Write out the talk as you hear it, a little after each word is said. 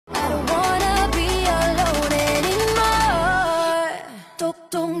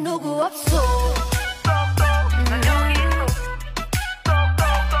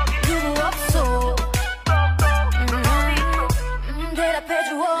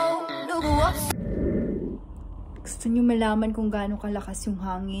Gusto nyo malaman kung gaano kalakas yung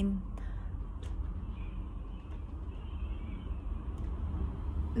hangin?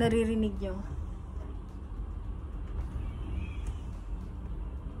 Naririnig nyo?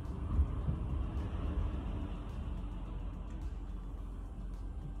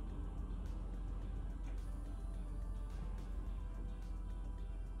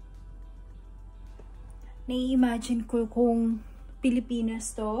 Nai-imagine ko kung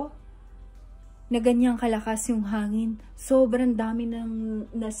Pilipinas to, na ganyang kalakas yung hangin. Sobrang dami ng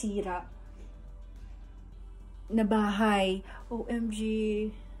nasira na bahay. OMG.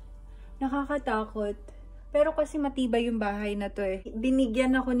 Nakakatakot. Pero kasi matibay yung bahay na to eh.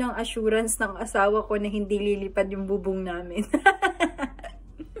 Binigyan ako ng assurance ng asawa ko na hindi lilipad yung bubong namin.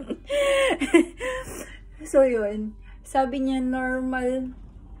 So yun. Sabi niya normal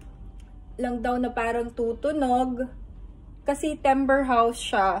lang daw na parang tutunog. Kasi timber house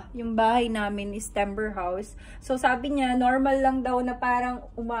siya. Yung bahay namin is timber house. So sabi niya, normal lang daw na parang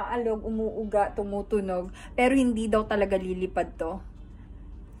umaalog, umuuga, tumutunog. Pero hindi daw talaga lilipad to.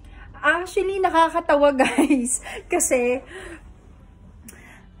 Actually, nakakatawa guys. Kasi,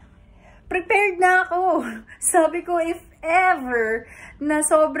 prepared na ako. Sabi ko, if ever na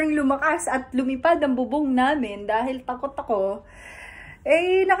sobrang lumakas at lumipad ang bubong namin dahil takot ako,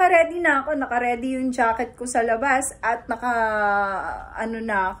 eh, naka-ready na ako. Naka-ready yung jacket ko sa labas at na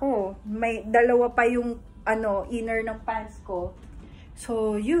ako. May dalawa pa yung, inner ng pants ko.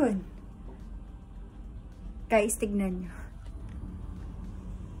 So, yun. Guys, tignan nyo.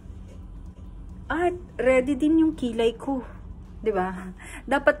 At, ready din yung kilay ko. 'Di ba?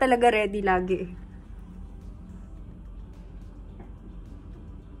 Dapat talaga ready lagi.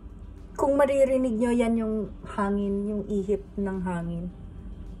 Kung maririnig nyo, yan yung hangin, yung ihip ng hangin.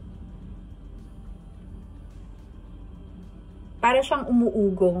 Para siyang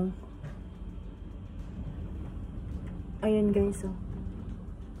umuugong. Ayan guys, oh.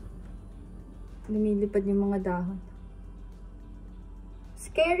 Lumilipad yung mga dahon.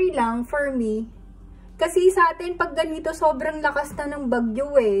 Scary lang for me. Kasi sa atin, pag ganito, sobrang lakas na ng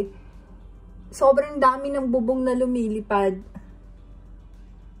bagyo eh. Sobrang dami ng bubong na lumilipad.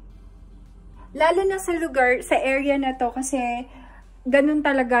 Lalo na sa lugar, sa area na to, kasi ganun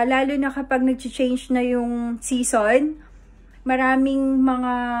talaga, lalo na kapag nag-change na yung season, maraming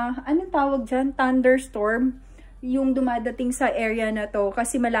mga, anong tawag dyan? Thunderstorm, yung dumadating sa area na to,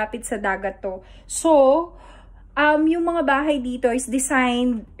 kasi malapit sa dagat to. So, yung mga bahay dito is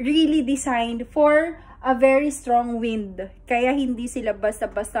designed, really designed for a very strong wind. Kaya hindi sila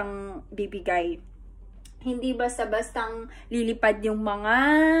basta-bastang bibigay. Hindi basta-bastang lilipad yung mga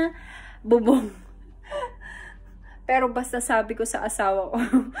bubong. Pero basta sabi ko sa asawa ko,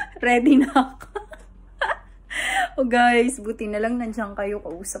 ready na ako. Oh guys, buti na lang nandiyan kayo,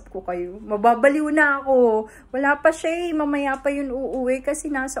 kausap ko kayo. Mababaliw na ako. Wala pa siya eh. Mamaya pa yun uuwi kasi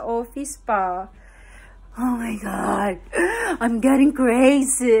nasa office pa. Oh my God. I'm getting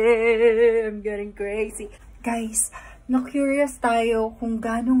crazy. I'm getting crazy. Guys, na-curious tayo kung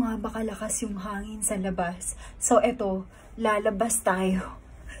gaano nga ba kalakas yung hangin sa labas. So eto, lalabas tayo.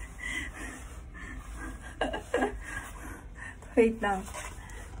 Wait lang.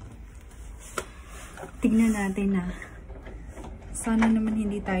 Tignan natin na. Sana naman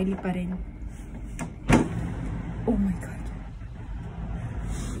hindi tayo liparin. Oh my God.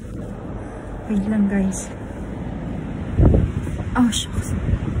 Wait lang guys. Oh shucks.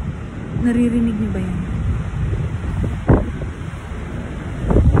 Naririnig niyo ba yan?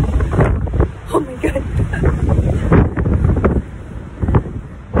 Oh my God.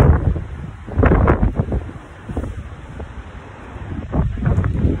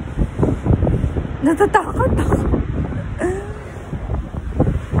 Natatakot ako.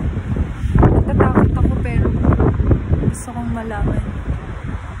 Natatakot ako pero gusto kong malaman.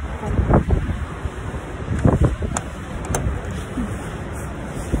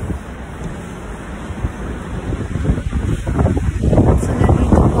 So,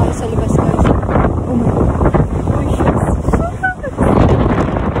 nandito ako sa labas guys. Oh my God. Oh shit.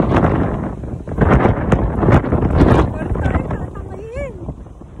 Parang tayo tatamayin.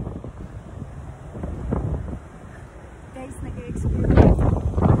 Guys, nag-experience.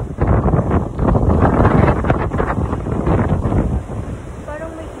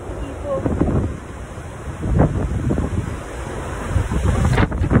 Parang may ipo-ipo.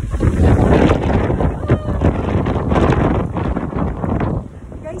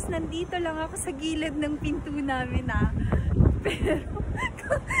 Guys, nandito lang ako sa gilid ng pinto namin Pero,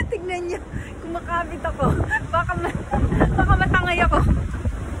 tignan nyo, kumakabit ako. Baka matangay ako.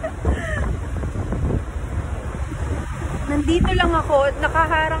 Nandito lang ako at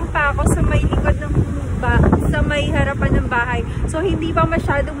nakaharang pa ako sa may likod ng sa may harapan ng bahay. So hindi pa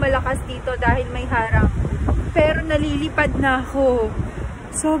masyadong malakas dito dahil may harang. Pero nalilipad na ako.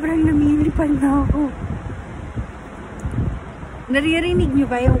 Sobrang namilipad na ako. Naririnig niyo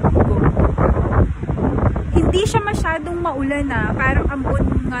ba yung ugo? Hindi siya masyadong maulan na. Parang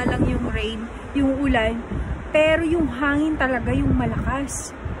ambon nga lang yung rain, yung ulan. Pero yung hangin talaga yung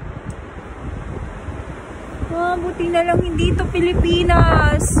malakas. Buti na lang hindi ito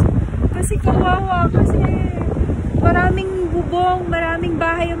Pilipinas. Kasi kawawa. Kasi maraming bubong, maraming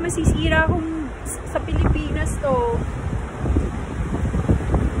bahay ang masisira kung sa Pilipinas to.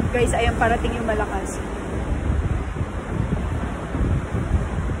 Guys, ayan parating yung malakas.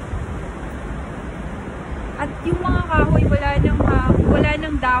 At yung mga kahoy, wala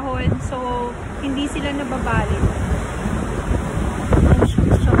nang dahon. So, hindi sila nababalot.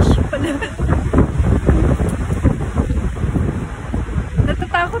 Shush pala.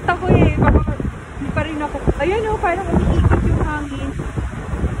 Natatakot ako eh. Baka hindi pa rin ako. Ayan o, parang umiikot yung hangin.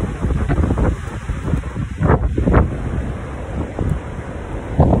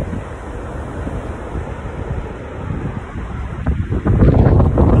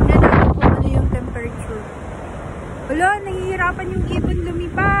 Tingnan natin kung ano yung temperature. Wala, nahihirapan yung ibon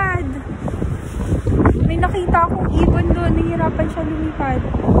lumipad. May nakita akong ibon doon. Nahihirapan siya lumipad.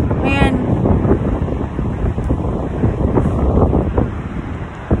 Ayan.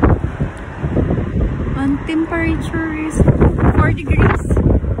 Ang temperature is 4 degrees.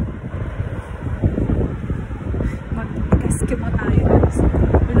 Mag-eskimo tayo.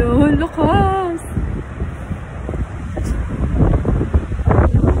 Hello, lakas!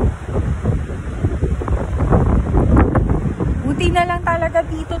 Buti na lang talaga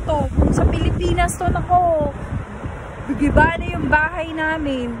dito to. Kung sa Pilipinas to, nako, bigiba na yung bahay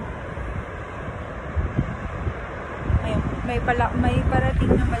namin. Ayun, may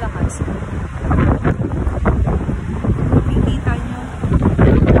parating na malakas. Nakikita nyo.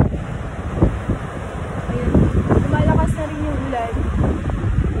 Ayun, lumalakas na rin yung ulan.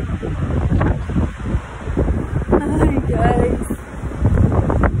 Ay, guys.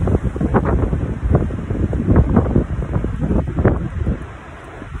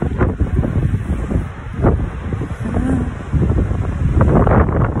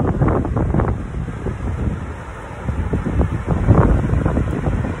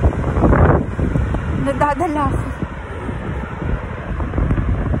 Nadadala ako.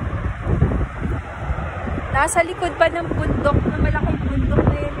 Nasa likod pa ng bundok, na malaking bundok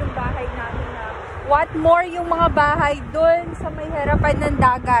na yun yung bahay namin na. What more yung mga bahay doon sa may harapan ng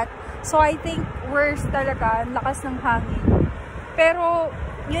dagat. So I think worse talaga, ang lakas ng hangin. Pero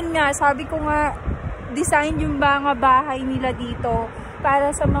yun nga, sabi ko nga, design yung mga bahay nila dito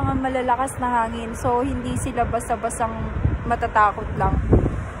para sa mga malalakas na hangin. So hindi sila basta-bastang matatakot lang.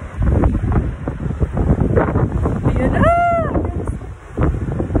 Ayan na!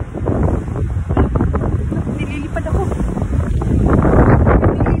 Nililipad ako.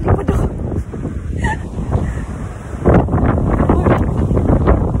 Nililipad ako.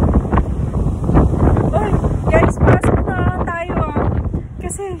 Oy, guys, pasok na tayo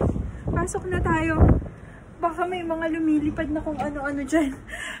Kasi, pasok na tayo. Baka may mga lumilipad na kung ano-ano dyan.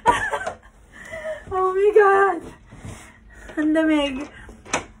 Oh my God! Ang lamig.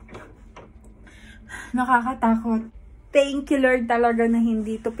 Nakakatakot. Thank you Lord talaga na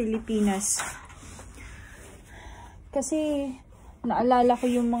hindi to Pilipinas. Kasi naalala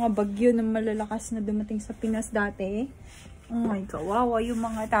ko yung mga bagyo na malalakas na dumating sa Pinas dati. Oh my God, kawawa yung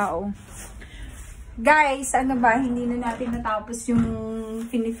mga tao. Guys, ano ba, hindi na natin natapos yung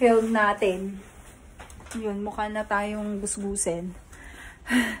pinifilm natin. Yun, mukha na tayong gusgusin.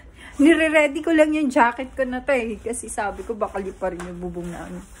 Nire-ready ko lang yung jacket ko na to eh. Kasi sabi ko baka lipa rin yung bubong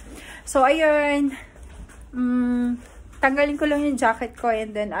namin. So, ayun. Tanggalin ko lang yung jacket ko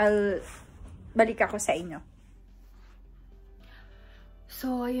and then I'll balik ako sa inyo.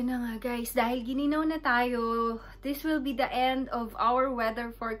 So, ayun na nga guys. Dahil gininaw na tayo, this will be the end of our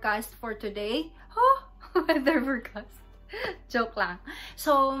weather forecast for today. Oh, weather forecast. Joke lang.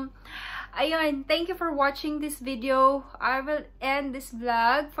 So, ayun, thank you for watching this video. I will end this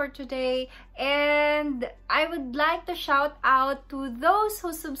vlog for today. And I would like to shout out to those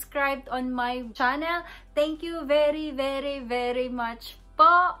who subscribed on my channel. Thank you very, very, very much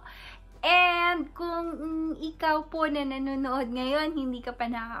po. And kung ikaw po na nanonood ngayon, hindi ka pa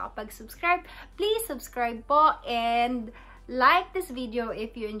nakakapag-subscribe, please subscribe po and like this video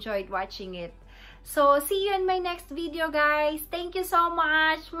if you enjoyed watching it. So, see you in my next video, guys. Thank you so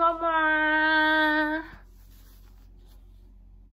much. Bye-bye.